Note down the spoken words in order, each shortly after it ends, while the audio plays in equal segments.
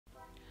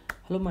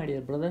Hello my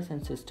dear brothers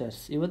and sisters,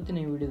 ಇವತ್ತಿನ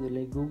ಈ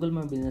ವಿಡಿಯೋದಲ್ಲಿ ಗೂಗಲ್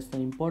ಮೈ ಬಿಸ್ನೆಸ್ನ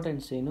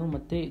ಇಂಪಾರ್ಟೆನ್ಸ್ ಏನು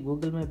ಮತ್ತು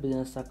ಗೂಗಲ್ ಮೈ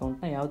ಬಿಸ್ನೆಸ್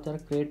ಅಕೌಂಟ್ನ ಯಾವ ಥರ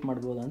ಕ್ರಿಯೇಟ್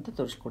ಮಾಡ್ಬೋದು ಅಂತ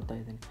ತೋರಿಸ್ಕೊಡ್ತಾ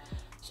ಇದ್ದೀನಿ.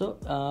 ಸೊ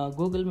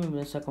ಗೂಗಲ್ ಮೈ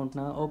ಬಿಸ್ನೆಸ್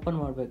ಅಕೌಂಟ್ನ ಓಪನ್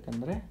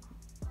ಮಾಡಬೇಕಂದ್ರೆ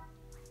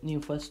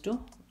ನೀವು ಫಸ್ಟು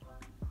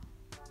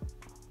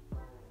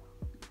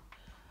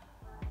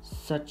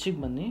ಸರ್ಚಿಗೆ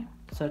ಬನ್ನಿ.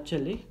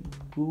 ಸರ್ಚಲ್ಲಿ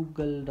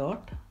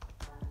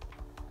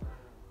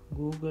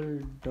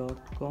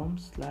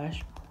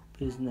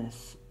google.com/business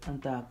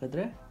ಅಂತ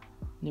ಹಾಕಿದ್ರೆ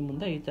ನಿಮ್ಮ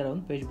ಮುಂದೆ ಈ ಥರ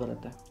ಒಂದು ಪೇಜ್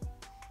ಬರುತ್ತೆ.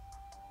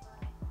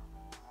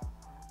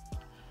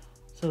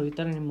 ಸೊ ಈ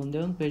ಥರ ನಿಮ್ಮ ಮುಂದೆ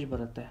ಒಂದು ಪೇಜ್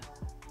ಬರುತ್ತೆ.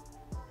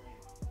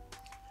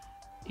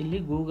 ಇಲ್ಲಿ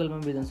ಗೂಗಲ್ ಮೈ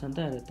ಬಿಸ್ನೆಸ್ ಅಂತ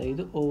ಇರುತ್ತೆ.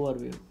 ಇದು ಓವರ್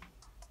ವ್ಯೂ.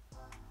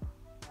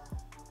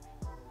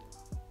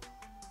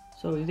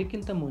 ಸೊ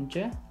ಇದಕ್ಕಿಂತ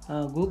ಮುಂಚೆ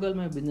ಗೂಗಲ್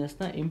ಮೈ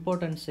ಬಿಸ್ನೆಸ್ನ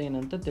ಇಂಪಾರ್ಟೆನ್ಸ್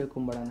ಏನಂತ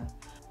ತಿಳ್ಕೊಂಬಿಡೋಣ.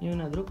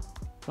 ನೀವೇನಾದರೂ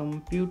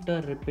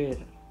ಕಂಪ್ಯೂಟರ್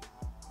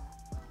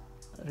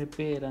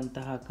ರಿಪೇರ್ ಅಂತ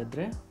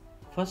ಹಾಕಿದ್ರೆ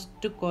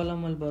ಫಸ್ಟ್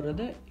ಕಾಲಮಲ್ಲಿ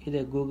ಬರೋದೇ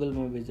ಇದೆ ಗೂಗಲ್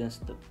ಮೈ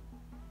ಬಿಸ್ನೆಸ್ದು.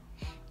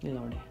 ಇಲ್ಲಿ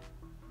ನೋಡಿ,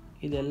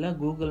 ಇದೆಲ್ಲ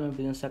Google my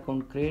business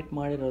account create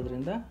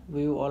ಮಾಡಿರೋದ್ರಿಂದ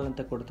ವ್ಯೂ ಆಲ್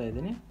ಅಂತ ಕೊಡ್ತಾ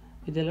ಇದ್ದೀನಿ.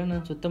 ಇದೆಲ್ಲ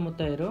ನಾನು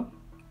ಸುತ್ತಮುತ್ತ ಇರೋ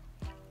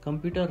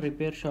ಕಂಪ್ಯೂಟರ್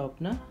ರಿಪೇರ್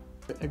ಶಾಪ್ನ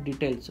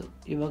ಡೀಟೇಲ್ಸು.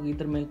 ಇವಾಗ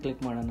ಇದ್ರ ಮೇಲೆ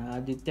ಕ್ಲಿಕ್ ಮಾಡೋಣ.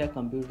 ಆದಿತ್ಯ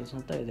ಕಂಪ್ಯೂಟರ್ಸ್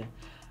ಅಂತ ಇದೆ.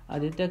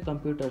 ಆದಿತ್ಯ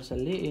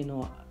ಕಂಪ್ಯೂಟರ್ಸಲ್ಲಿ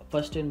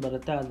ಫಸ್ಟ್ ಏನು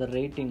ಬರುತ್ತೆ, ಅದರ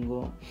ರೇಟಿಂಗು,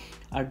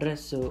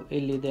 ಅಡ್ರೆಸ್ಸು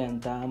ಎಲ್ಲಿದೆ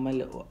ಅಂತ,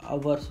 ಆಮೇಲೆ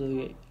ಅವರ್ಸು,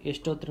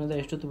 ಎಷ್ಟೊತ್ತರಿಂದ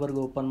ಎಷ್ಟೊತ್ತವರೆಗೂ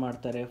ಓಪನ್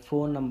ಮಾಡ್ತಾರೆ,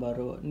 ಫೋನ್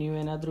ನಂಬರು.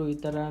 ನೀವೇನಾದರೂ ಈ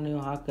ಥರ ನೀವು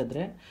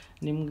ಹಾಕಿದ್ರೆ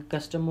ನಿಮ್ಗೆ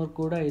ಕಸ್ಟಮರ್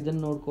ಕೂಡ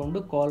ಇದನ್ನು ನೋಡಿಕೊಂಡು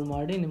ಕಾಲ್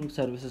ಮಾಡಿ ನಿಮ್ಗೆ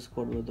ಸರ್ವಿಸಸ್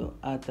ಕೊಡ್ಬೋದು.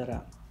 ಆ ಥರ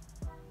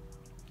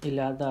ಇಲ್ಲ.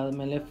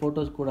 ಅದಾದಮೇಲೆ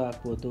ಫೋಟೋಸ್ ಕೂಡ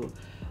ಹಾಕ್ಬೋದು.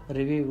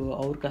 ರಿವ್ಯೂ,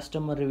 ಅವ್ರ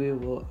ಕಸ್ಟಮರ್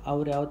ರಿವ್ಯೂ,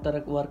 ಅವ್ರು ಯಾವ ಥರ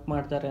ವರ್ಕ್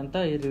ಮಾಡ್ತಾರೆ ಅಂತ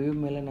ಈ ರಿವ್ಯೂ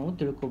ಮೇಲೆ ನಾವು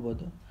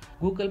ತಿಳ್ಕೊಬೋದು.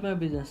 ಗೂಗಲ್ ಮೈ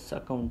ಬಿಸ್ನೆಸ್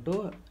ಅಕೌಂಟು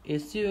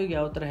SEOಗೆ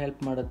ಯಾವ ಥರ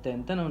ಹೆಲ್ಪ್ ಮಾಡುತ್ತೆ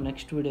ಅಂತ ನಾವು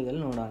ನೆಕ್ಸ್ಟ್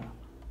ವೀಡಿಯೋದಲ್ಲಿ ನೋಡೋಣ.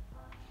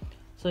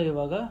 ಸೊ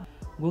ಇವಾಗ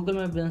ಗೂಗಲ್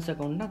ಮೈ ಬಿಸ್ನೆಸ್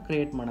ಅಕೌಂಟ್ನ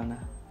ಕ್ರಿಯೇಟ್ ಮಾಡೋಣ.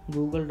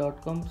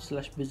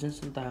 google.com/business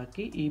ಅಂತ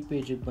ಹಾಕಿ ಈ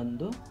ಪೇಜಿಗೆ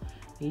ಬಂದು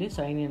ಇಲ್ಲಿ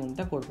ಸೈನ್ ಇನ್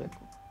ಅಂತ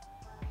ಕೊಡಬೇಕು.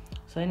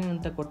 ಸೈನ್ ಇನ್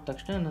ಅಂತ ಕೊಟ್ಟ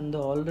ತಕ್ಷಣ ನಂದು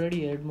ಆಲ್ರೆಡಿ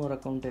 2-3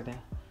 ಅಕೌಂಟ್ ಇದೆ.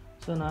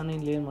 ಸೊ ನಾನು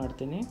ಇಲ್ಲಿ ಏನು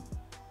ಮಾಡ್ತೀನಿ,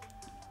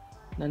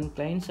 ನನ್ನ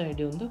ಕ್ಲೈಂಟ್ಸ್ ID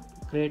ಒಂದು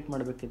ಕ್ರಿಯೇಟ್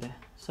ಮಾಡಬೇಕಿದೆ.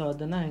 ಸೊ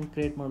ಅದನ್ನು ಹೆಂಗೆ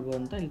ಕ್ರಿಯೇಟ್ ಮಾಡ್ಬೋದು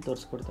ಅಂತ ಇಲ್ಲಿ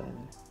ತೋರಿಸ್ಕೊಡ್ತಾ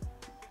ಇದ್ದೀನಿ.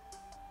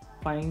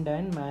 Find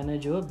and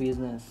manage your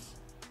business.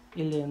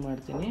 ಇಲ್ಲಿ ಏನು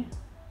ಮಾಡ್ತೀನಿ,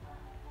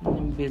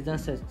 ನಿಮ್ಮ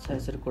ಬಿಸ್ನೆಸ್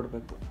ಹೆಸರು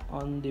ಕೊಡಬೇಕು.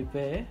 ಆನ್ ದಿ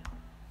ವೇ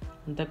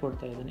ಅಂತ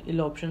ಕೊಡ್ತಾ ಇದ್ದೀನಿ.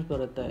 ಇಲ್ಲಿ ಆಪ್ಷನ್ಸ್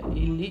ಬರುತ್ತೆ,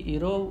 ಇಲ್ಲಿ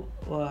ಇರೋ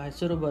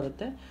ಹೆಸರು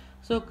ಬರುತ್ತೆ.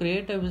 So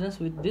create a business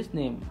with this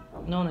name.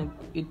 ನಾನು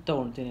ಇದು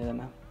ತೊಗೊಳ್ತೀನಿ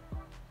ಇದನ್ನು.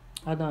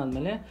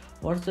 ಅದಾದಮೇಲೆ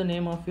what's the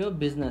name of your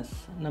business.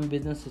 ನಮ್ಮ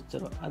ಬಿಸ್ನೆಸ್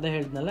ಹೆಸರು ಅದೇ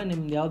ಹೇಳಿದ್ನಲ್ಲ,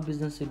 ನಿಮ್ದು ಯಾವ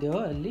ಬಿಸ್ನೆಸ್ ಇದೆಯೋ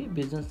ಅಲ್ಲಿ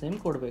ಬಿಸ್ನೆಸ್ ನೇಮ್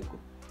ಕೊಡಬೇಕು.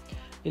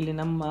 ಇಲ್ಲಿ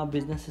ನಮ್ಮ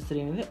ಬಿಸ್ನೆಸ್ ಹೆಸರು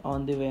ಏನಿದೆ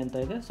ಆನ್ ದಿ ವೇ ಅಂತ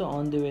ಇದೆ. ಸೊ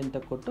ಆನ್ ದಿ ವೇ ಅಂತ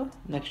ಕೊಟ್ಟು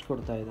ನೆಕ್ಸ್ಟ್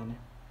ಕೊಡ್ತಾ ಇದ್ದೀನಿ.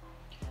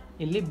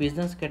 ಇಲ್ಲಿ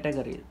business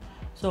category.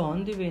 So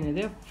on the way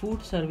ಏನಿದೆ,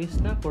 ಫುಡ್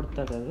ಸರ್ವಿಸ್ನ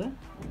ಕೊಡ್ತಾ ಇರೋದು.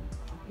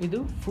 ಇದು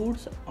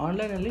ಫುಡ್ಸ್,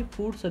 ಆನ್ಲೈನಲ್ಲಿ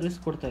ಫುಡ್ ಸರ್ವಿಸ್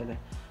ಕೊಡ್ತಾ ಇದೆ.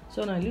 ಸೊ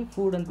ನಾನು ಇಲ್ಲಿ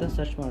ಫುಡ್ ಅಂತ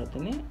ಸರ್ಚ್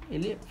ಮಾಡ್ತೀನಿ.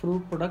 ಇಲ್ಲಿ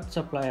ಫ್ರೂಟ್ ಪ್ರಾಡಕ್ಟ್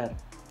ಸಪ್ಲಯರ್.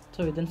 ಸೊ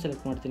ಇದನ್ನು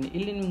ಸೆಲೆಕ್ಟ್ ಮಾಡ್ತೀನಿ.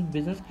 ಇಲ್ಲಿ ನಿಮ್ಮ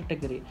ಬಿಸ್ನೆಸ್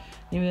ಕ್ಯಾಟಗರಿ,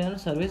 ನೀವೇನಾದರೂ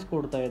ಸರ್ವಿಸ್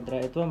ಕೊಡ್ತಾ ಇದ್ದರೆ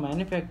ಅಥವಾ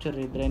ಮ್ಯಾನುಫ್ಯಾಕ್ಚರ್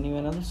ಇದ್ದರೆ,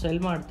 ನೀವೇನಾದರೂ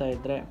ಸೆಲ್ ಮಾಡ್ತಾ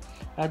ಇದ್ದರೆ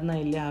ಅದನ್ನ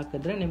ಇಲ್ಲಿ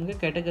ಹಾಕಿದ್ರೆ ನಿಮಗೆ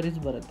ಕ್ಯಾಟಗರೀಸ್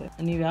ಬರುತ್ತೆ.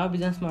 ನೀವು ಯಾವ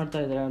ಬಿಸ್ನೆಸ್ ಮಾಡ್ತಾ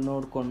ಇದ್ದೀರಾ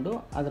ನೋಡಿಕೊಂಡು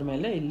ಅದ್ರ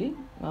ಮೇಲೆ ಇಲ್ಲಿ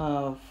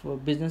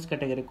ಬಿಸ್ನೆಸ್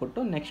ಕ್ಯಾಟಗರಿ ಕೊಟ್ಟು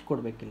ನೆಕ್ಸ್ಟ್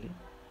ಕೊಡಬೇಕು. ಇಲ್ಲಿ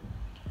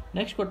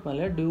ನೆಕ್ಸ್ಟ್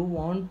ಕೊಟ್ಮೇಲೆ do you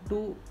want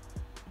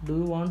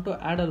to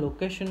add a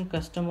location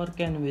customer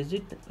can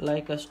visit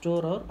like a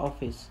store R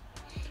office.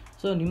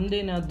 So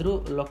ನಿಮ್ಮದೇನಾದರೂ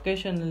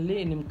ಲೊಕೇಶನಲ್ಲಿ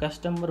ನಿಮ್ಮ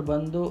ಕಸ್ಟಮರ್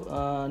ಬಂದು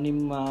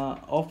ನಿಮ್ಮ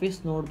ಆಫೀಸ್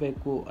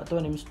ನೋಡಬೇಕು ಅಥವಾ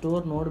ನಿಮ್ಮ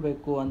ಸ್ಟೋರ್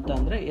ನೋಡಬೇಕು ಅಂತ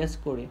ಅಂದರೆ ಎಸ್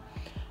ಕೊಡಿ.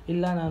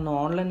 ಇಲ್ಲ, ನಾನು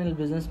ಆನ್ಲೈನಲ್ಲಿ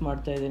ಬಿಸ್ನೆಸ್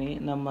ಮಾಡ್ತಾಯಿದ್ದೀನಿ,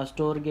 ನಮ್ಮ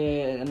ಸ್ಟೋರ್ಗೆ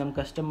ನಮ್ಮ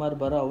ಕಸ್ಟಮರ್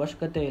ಬರೋ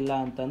ಅವಶ್ಯಕತೆ ಇಲ್ಲ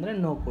ಅಂತಂದರೆ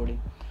ನೋ ಕೊಡಿ.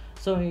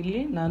 ಸೊ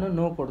ಇಲ್ಲಿ ನಾನು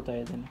ನೋ ಕೊಡ್ತಾ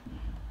ಇದ್ದೀನಿ.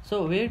 So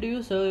where do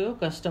you serve your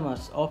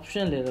customers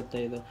optional ಇರುತ್ತೆ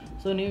ಇದು.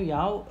 ಸೊ ನೀವು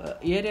ಯಾವ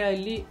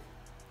ಏರಿಯಾಯಲ್ಲಿ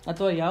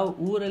ಅಥವಾ ಯಾವ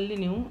ಊರಲ್ಲಿ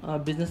ನೀವು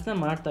ಬಿಸ್ನೆಸ್ನ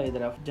ಮಾಡ್ತಾ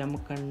ಇದ್ದೀರಾ.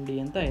 ಜಮಖಂಡಿ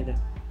ಅಂತ ಇದೆ,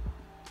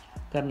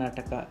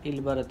 ಕರ್ನಾಟಕ.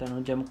 ಇಲ್ಲಿ ಬರುತ್ತೆ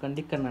ನೋಡಿ,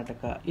 ಜಮಖಂಡಿ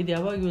ಕರ್ನಾಟಕ. ಇದು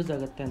ಯಾವಾಗ ಯೂಸ್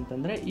ಆಗುತ್ತೆ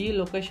ಅಂತಂದರೆ, ಈ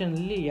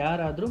ಲೊಕೇಶನಲ್ಲಿ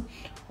ಯಾರಾದರೂ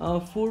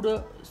ಫುಡ್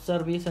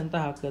ಸರ್ವಿಸ್ ಅಂತ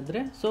ಹಾಕಿದ್ರೆ,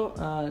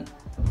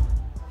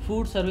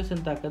 ಫುಡ್ ಸರ್ವಿಸ್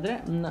ಅಂತ ಹಾಕಿದ್ರೆ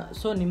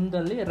ಸೊ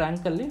ನಿಮ್ಮದಲ್ಲಿ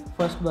ರ್ಯಾಂಕಲ್ಲಿ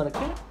ಫಸ್ಟ್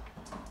ಬರೋಕ್ಕೆ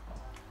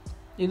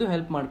ಇದು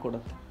ಹೆಲ್ಪ್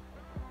ಮಾಡಿಕೊಡುತ್ತೆ.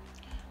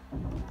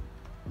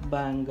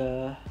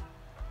 ಬ್ಯಾಂಗ್ಳೂರ್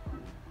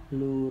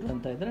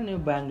ಅಂತ ಇದ್ದರೆ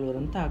ನೀವು ಬ್ಯಾಂಗ್ಳೂರ್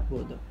ಅಂತ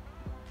ಹಾಕ್ಬೋದು.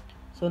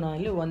 ಸೊ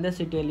ನಾನಿಲ್ಲಿ ಒಂದೇ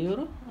ಸಿಟಿಯಲ್ಲಿ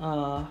ಇವರು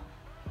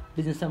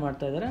ಬಿಸ್ನೆಸ್ನ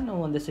ಮಾಡ್ತಾ ಇದ್ದಾರೆ, ನಾವು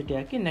ಒಂದೇ ಸಿಟಿ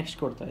ಹಾಕಿ ನೆಕ್ಸ್ಟ್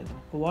ಕೊಡ್ತಾ ಇದ್ದೀವಿ.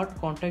 What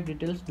contact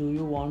details do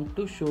you want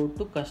to show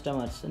to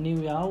customers. ನೀವು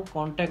ಯಾವ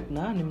ಕಾಂಟ್ಯಾಕ್ಟ್ನ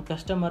ನಿಮ್ಮ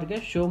ಕಸ್ಟಮರ್ಗೆ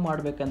ಶೋ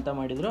ಮಾಡಬೇಕಂತ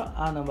ಮಾಡಿದ್ರೋ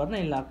ಆ ನಂಬರ್ನ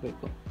ಇಲ್ಲಿ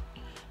ಹಾಕಬೇಕು.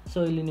 ಸೊ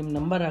ಇಲ್ಲಿ ನಿಮ್ಮ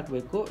ನಂಬರ್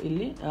ಹಾಕಬೇಕು.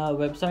 ಇಲ್ಲಿ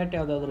ವೆಬ್ಸೈಟ್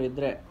ಯಾವುದಾದ್ರೂ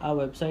ಇದ್ದರೆ ಆ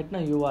ವೆಬ್ಸೈಟ್ನ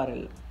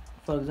URL.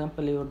 For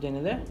example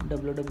ಇವ್ರದ್ದೇನಿದೆ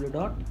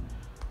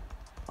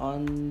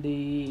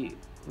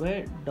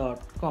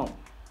www.ontheway.com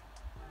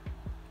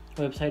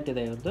website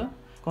ಇದೆ ಇವ್ರದ್ದು.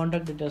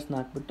 ಕಾಂಟ್ಯಾಕ್ಟ್ ಡೀಟೇಲ್ಸ್ನ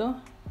ಹಾಕ್ಬಿಟ್ಟು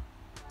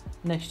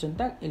ನೆಕ್ಸ್ಟ್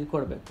ಅಂತ ಇಲ್ಲಿ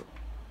ಕೊಡಬೇಕು.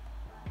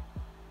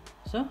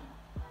 So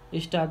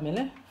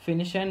ಇಷ್ಟಾದಮೇಲೆ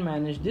finish and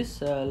manage this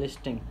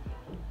listing.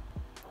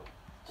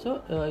 So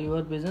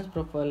your business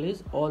profile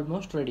is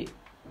almost ready,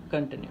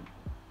 continue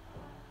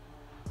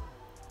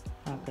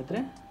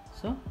ಹಾಕಿದ್ರೆ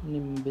ಸೊ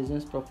ನಿಮ್ಮ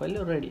business profile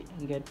ready.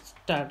 Get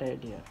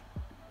started here.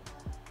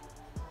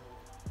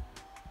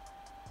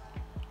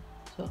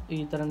 So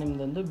ಈ ಥರ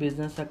ನಿಮ್ಮದೊಂದು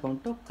ಬಿಸ್ನೆಸ್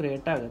ಅಕೌಂಟು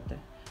ಕ್ರಿಯೇಟ್ ಆಗುತ್ತೆ.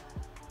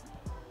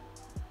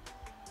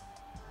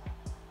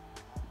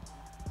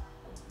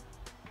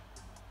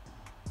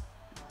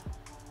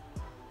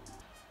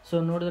 ಸೊ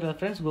ನೋಡಿದ್ರಲ್ಲ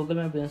ಫ್ರೆಂಡ್ಸ್, ಗೂಗಲ್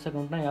ಮೈ ಬಿಸ್ನೆಸ್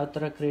ಅಕೌಂಟ್ನ ಯಾವ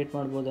ಥರ ಕ್ರಿಯೇಟ್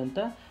ಮಾಡ್ಬೋದು ಅಂತ.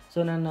 ಸೊ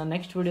ನನ್ನ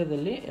ನೆಕ್ಸ್ಟ್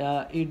ವಿಡಿಯೋದಲ್ಲಿ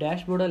ಈ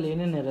ಡ್ಯಾಶ್ ಬೋರ್ಡಲ್ಲಿ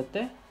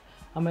ಏನೇನಿರುತ್ತೆ,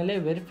 ಆಮೇಲೆ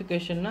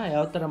ವೆರಿಫಿಕೇಷನ್ನ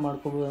ಯಾವ ಥರ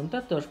ಮಾಡ್ಕೋಬೋದು ಅಂತ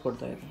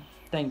ತೋರಿಸ್ಕೊಡ್ತಾ ಇದ್ದೀನಿ.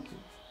 Thank you.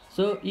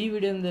 ಸೊ ಈ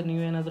ವಿಡಿಯೋದಿಂದ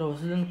ನೀವೇನಾದರೂ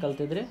ಹೊಸದನ್ನು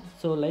ಕಲ್ತಿದ್ರೆ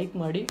ಸೊ ಲೈಕ್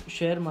ಮಾಡಿ,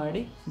 ಶೇರ್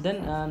ಮಾಡಿ,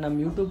 ದೆನ್ ನಮ್ಮ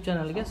ಯೂಟ್ಯೂಬ್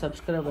ಚಾನಲ್ಗೆ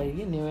ಸಬ್ಸ್ಕ್ರೈಬ್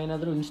ಆಗಿ.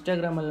 ನೀವೇನಾದರೂ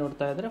ಇನ್ಸ್ಟಾಗ್ರಾಮಲ್ಲಿ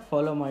ನೋಡ್ತಾ ಇದ್ದರೆ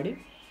ಫಾಲೋ ಮಾಡಿ.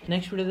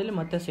 ನೆಕ್ಸ್ಟ್ ವಿಡಿಯೋದಲ್ಲಿ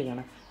ಮತ್ತೆ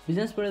ಸಿಗೋಣ.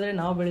 ಬಿಸ್ನೆಸ್ ಬೆಳೆದರೆ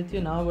ನಾವು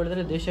ಬೆಳಿತೀವಿ, ನಾವು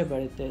ಬೆಳೆದರೆ ದೇಶ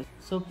ಬೆಳೆಯುತ್ತೆ.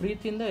 ಸೊ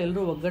ಪ್ರೀತಿಯಿಂದ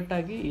ಎಲ್ಲರೂ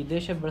ಒಗ್ಗಟ್ಟಾಗಿ ಈ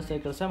ದೇಶ ಬೆಳೆಸೋ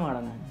ಕೆಲಸ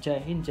ಮಾಡೋಣ. ಜೈ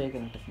ಹಿಂದ್, ಜೈ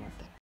ಕರ್ನಾಟಕ ಮಾತೆ.